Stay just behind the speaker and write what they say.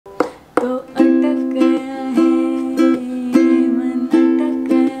तो अटक गया है मन, अटक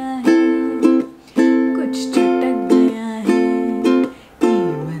गया है, कुछ चटक गया है, ये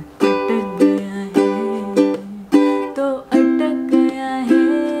मन अटक गया है, तो अटक गया है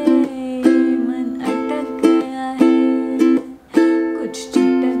मन, अटक गया है, कुछ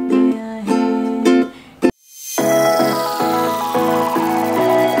चटक गया है।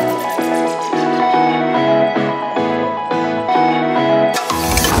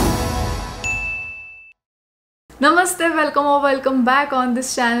 नमस्ते, वेलकम और welcome back on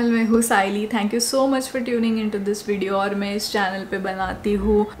this channel. मैं हूँ साइली। Thank you so much for tuning into this video. और मैं इस चैनल पे बनाती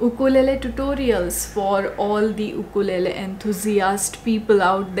हूँ ukulele tutorials for all the ukulele enthusiast people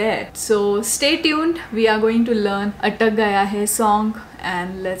out there. So stay tuned, we are going to learn अटक गया है song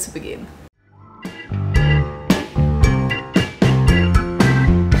and let's begin.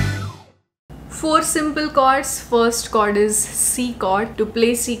 Four simple chords. First chord is C chord. To play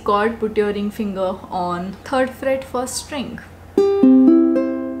C chord, put your ring finger on 3rd fret, 1st string.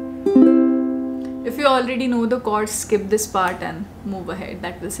 If you already know the chords, skip this part and move ahead.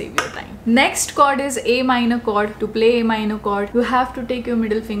 That will save your time. Next chord is A minor chord. To play A minor chord, you have to take your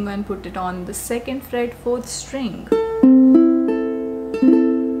middle finger and put it on the 2nd fret, 4th string.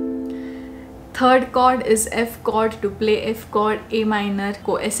 Third cord is F chord. To play F chord, A minor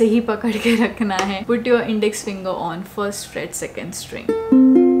को ऐसे ही पकड़ के रखना है. Put your index finger on 1st fret, 2nd string.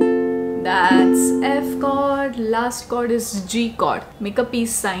 That's F chord. Last chord is G chord. Make a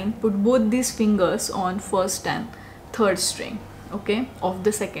peace sign. Put both these fingers on 1st and 3rd string, okay, of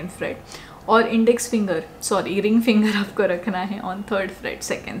the 2nd fret. और index finger, sorry, ring finger आपको रखना है on 3rd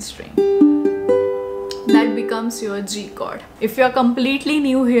fret, 2nd string. That becomes your G chord. If you are completely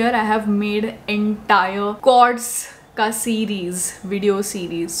new here, I have made entire chords ka series, video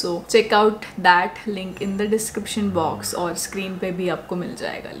series. So check out that link in the description box or screen पे भी आपको मिल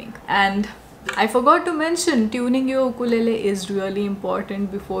जाएगा link. And I forgot to mention, tuning your ukulele is really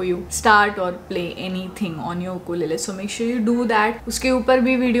important before you start or play anything on your ukulele. So make sure you do that. उसके ऊपर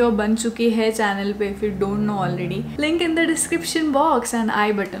भी video बन चुकी है चैनल पे, if you don't know already. Link in the description box and I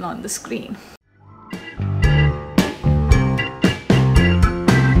button on the screen.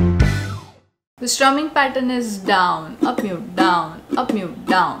 The strumming pattern is down, up, mute, down, up, mute,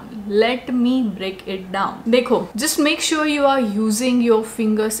 down. Let me break it down. देखो, just make sure you are using your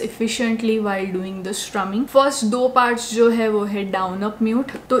fingers efficiently while doing the strumming. First दो parts जो है वो है down, up,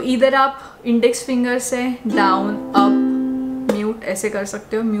 mute. तो इधर आप index finger से down, up, mute ऐसे कर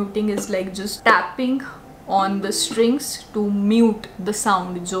सकते हो. Muting is like just tapping on the strings to mute the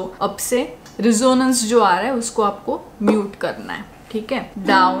sound. जो up से resonance जो आ रहा है उसको आपको mute करना है, ठीक है.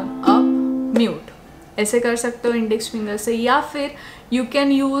 Down, up, म्यूट ऐसे कर सकते हो इंडेक्स फिंगर से, या फिर you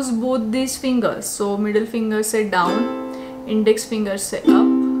can use both this fingers. So middle finger से डाउन, इंडेक्स फिंगर से up,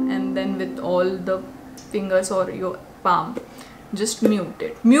 and then with all the fingers और your palm just mute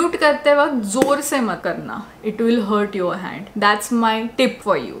it. Mute करते वक्त जोर से मत करना, it will hurt your hand. That's my tip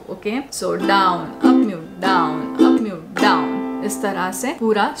for you, okay. So down, up, mute, down, up, mute, down. इस तरह से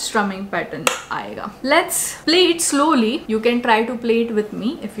पूरा स्ट्रमिंग पैटर्न आएगा. Let's play it slowly. You can try to play it with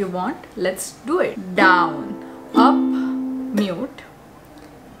me if you want. Let's do it. Down, up, mute,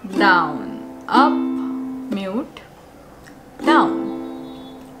 down, up, mute, down.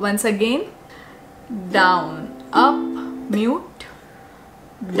 Once again. Down, up, mute,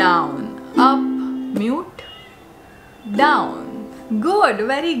 down, up, mute, down. Good,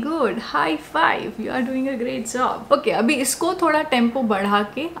 very good. High five. You are doing a great job. Okay, अभी इसको थोड़ा tempo बढ़ा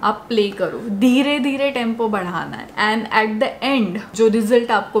के आप play करो. धीरे धीरे tempo बढ़ाना है. एंड एट द एंड जो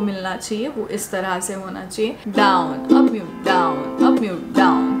रिजल्ट आपको मिलना चाहिए वो इस तरह से होना चाहिए. Down, up, mute, down, up, mute,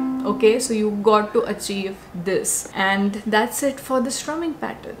 down. Okay, so you got to achieve this and that's it for the strumming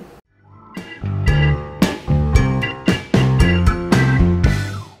pattern.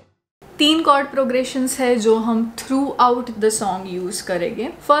 तीन कॉर्ड प्रोग्रेशंस है जो हम through out the song use करेंगे.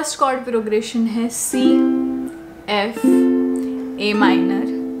 फर्स्ट कॉर्ड प्रोग्रेशन है C, F, A minor,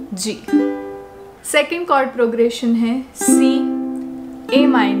 G. Second chord progression है C, A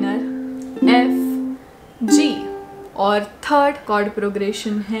minor, F, G. और third chord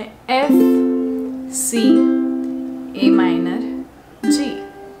progression है F, C, A minor, G.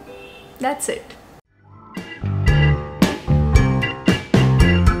 That's it.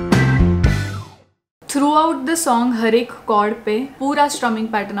 Through out the song हर एक cord पे पूरा strumming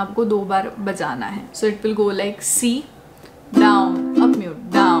pattern आपको 2 बार बजाना है. So it will go like C, down, up, mute,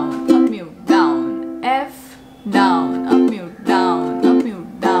 down, up, mute, down, F, down, up, mute, down, up, mute,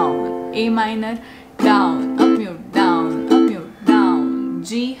 down, A minor, down, up, mute, down, up, mute, down,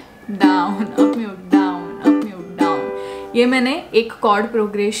 G, down, up, mute, down, up, mute, down. ये मैंने एक chord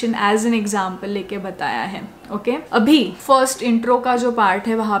progression as an example लेके बताया है। Okay अभी first intro का जो part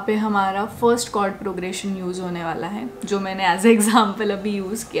है वहाँ पे हमारा फर्स्ट कॉर्ड प्रोग्रेशन यूज होने वाला है, जो मैंने एज एग्जाम्पल अभी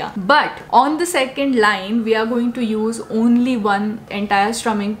यूज किया। But on the second line we are going to use only one entire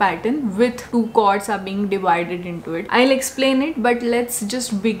strumming pattern with 2 chords are being divided into it. I'll explain it, but let's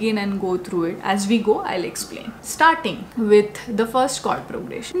just begin and go through it. As we go, I'll explain. Starting with the first chord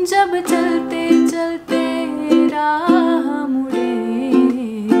progression. जब चलते चलते राह मुड़े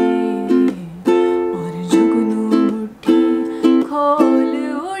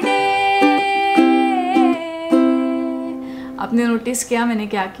आपने notice किया मैंने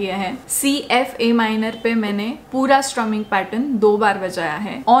क्या किया है, सी एफ ए माइनर पे मैंने पूरा स्ट्रमिंग पैटर्न 2 बार बजाया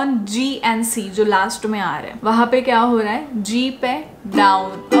है। ऑन जी एंड सी जो लास्ट में आ रहा है वहां पे क्या हो रहा है, जी पे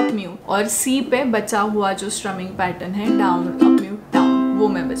डाउन अप म्यूट और सी पे बचा हुआ जो स्ट्रमिंग पैटर्न है डाउन अप म्यूट डाउन, वो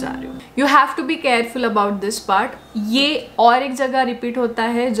मैं बजा रही हूँ। You have to be careful about this part. ये और एक जगह रिपीट होता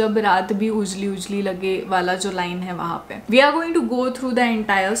है जब रात भी उजली उजली लगे वाला जो लाइन है वहां पे। We are going to go through the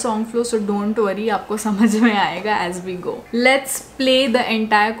entire song flow, so don't worry, आपको समझ में आएगा as we go. Let's play the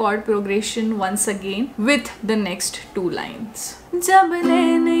entire chord progression once again with the next 2 lines. जब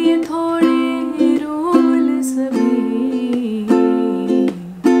लेने ये थोड़े रूल सभी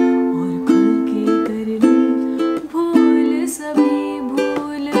और खुल के कर ले भूल सभी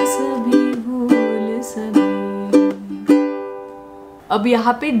अब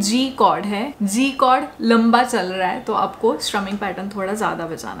यहाँ पे जी कॉर्ड है, जी कॉर्ड लंबा चल रहा है तो आपको स्ट्रमिंग पैटर्न थोड़ा ज्यादा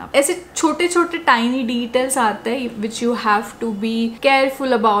बजाना। ऐसे छोटे छोटे टाइनी डिटेल्स आते हैं which you have to be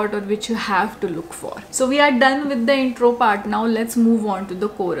careful about और which you have to look for. So we are done with the intro part. Now let's move on to the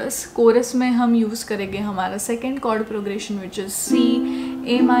coarse. Coarse में हम use करेंगे हमारा second chord progression which is C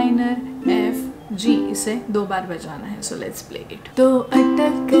A minor F G. इसे 2 बार बजाना है, so let's play it. तो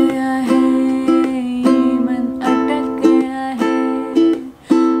अटक गया है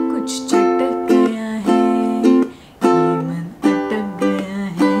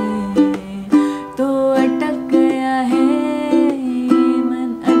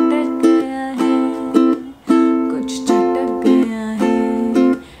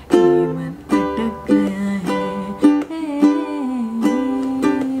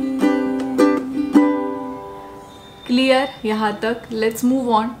यहाँ तक। Let's move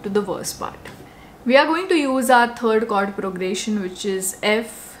on to the verse part. We are going to use our third chord progression which is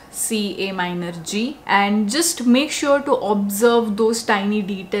F C A minor ji and just make sure to observe those tiny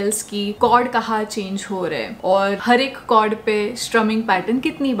details की cord कहाँ change हो रहे हैं और हर एक cord पे strumming pattern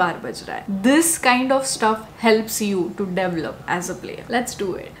कितनी बार बज रहा है। This kind of stuff helps you to develop as a player. Let's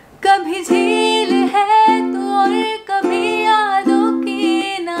do it. कभी झील है तो और कभी यादों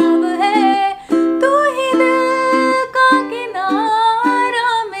की नाव है, तू ही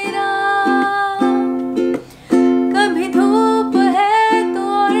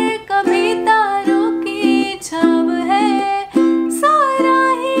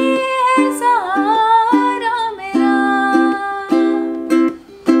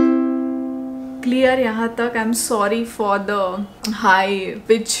यहाँ तक। I am sorry for the high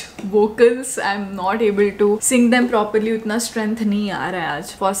pitch vocals, I am not able to sing them properly. उतना स्ट्रेंथ नहीं आ रहा है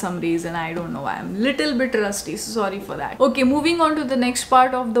आज for some reason, I don't know, I am little bit rusty, sorry for that. Okay, moving on to the next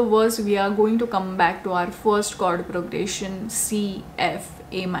part of the verse, we are going to come back to our first chord progression C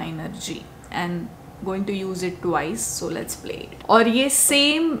F A minor ji and going to use it twice, so let's play it। और ये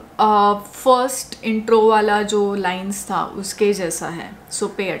same first intro वाला जो lines था उसके जैसा है, so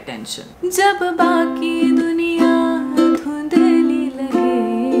pay attention। जब बाकी दुनिया धुंधली लगे,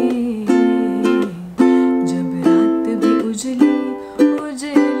 जब रात भी उजली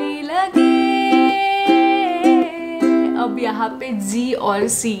उजली लगे। अब यहाँ पे G और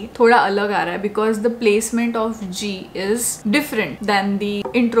C थोड़ा अलग आ रहा है because the placement of G is different than the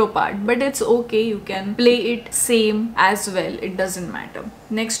intro part, but it's okay, you can play it same as well, it doesn't matter।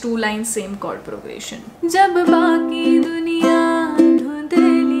 Next 2 lines same chord progression। जब बाकी दुनिया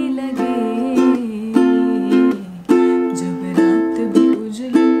धुंधली लगे, जब रात भी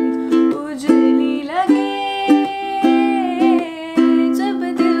उजली उजली लगे, जब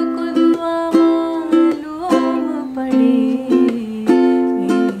दिल को दुआ मालूम पड़े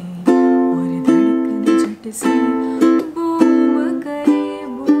और धड़कन झट से बूम करे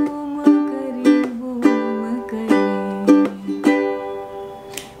बूम करे बूम करे।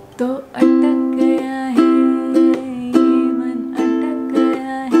 तो अटक गया है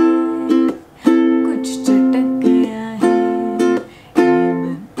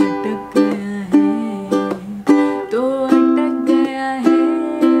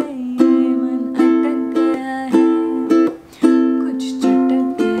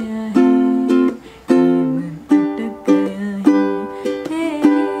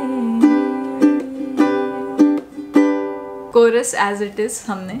कोरस एज इट इज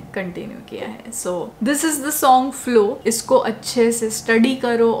हमने कंटिन्यू किया है। So this is the song flow. इसको अच्छे से स्टडी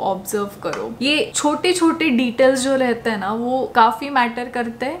करो, ऑब्जर्व करो। ये छोटे छोटे डिटेल्स जो रहते हैं ना वो काफी मैटर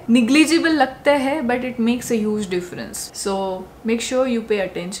करते हैं। निग्लिजिबल लगते हैं but it makes a huge difference. So make sure you pay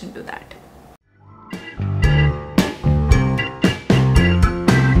attention to that.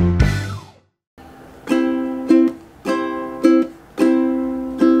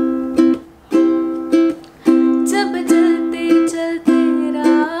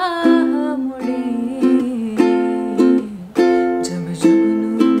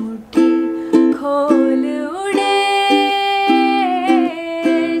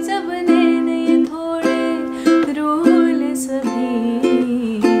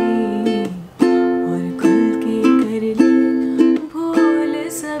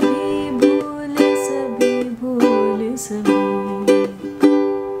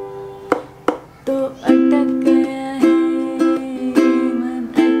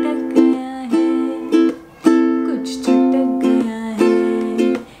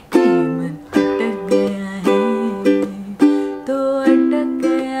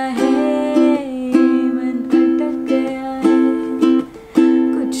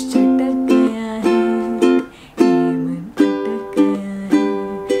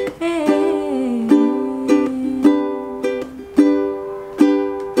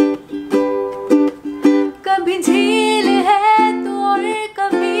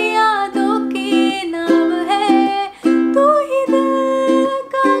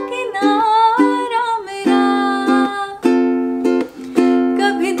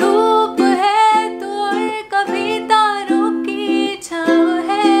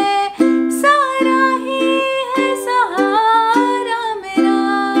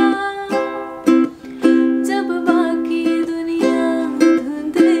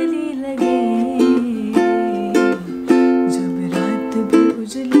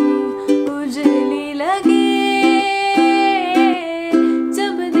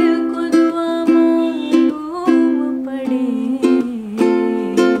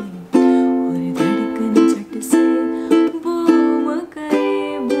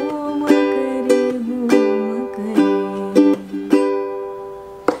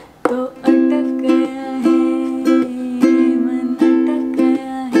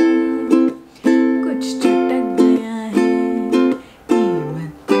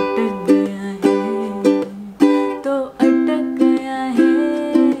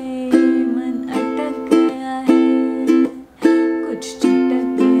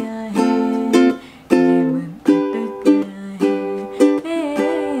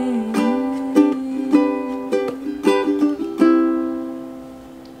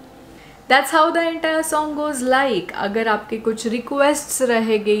 That's how the entire song goes like. अगर आपके कुछ requests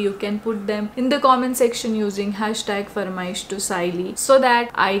रहेंगे, you can put them in the comment section using #farmaish to Sayali so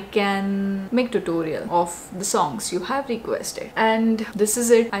that I can make tutorial of the songs you have requested. And this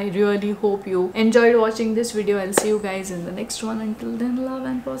is it. I really hope you enjoyed watching this video. I'll see you guys in the next one. Until then, love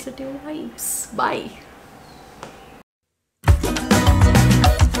and positive vibes. Bye.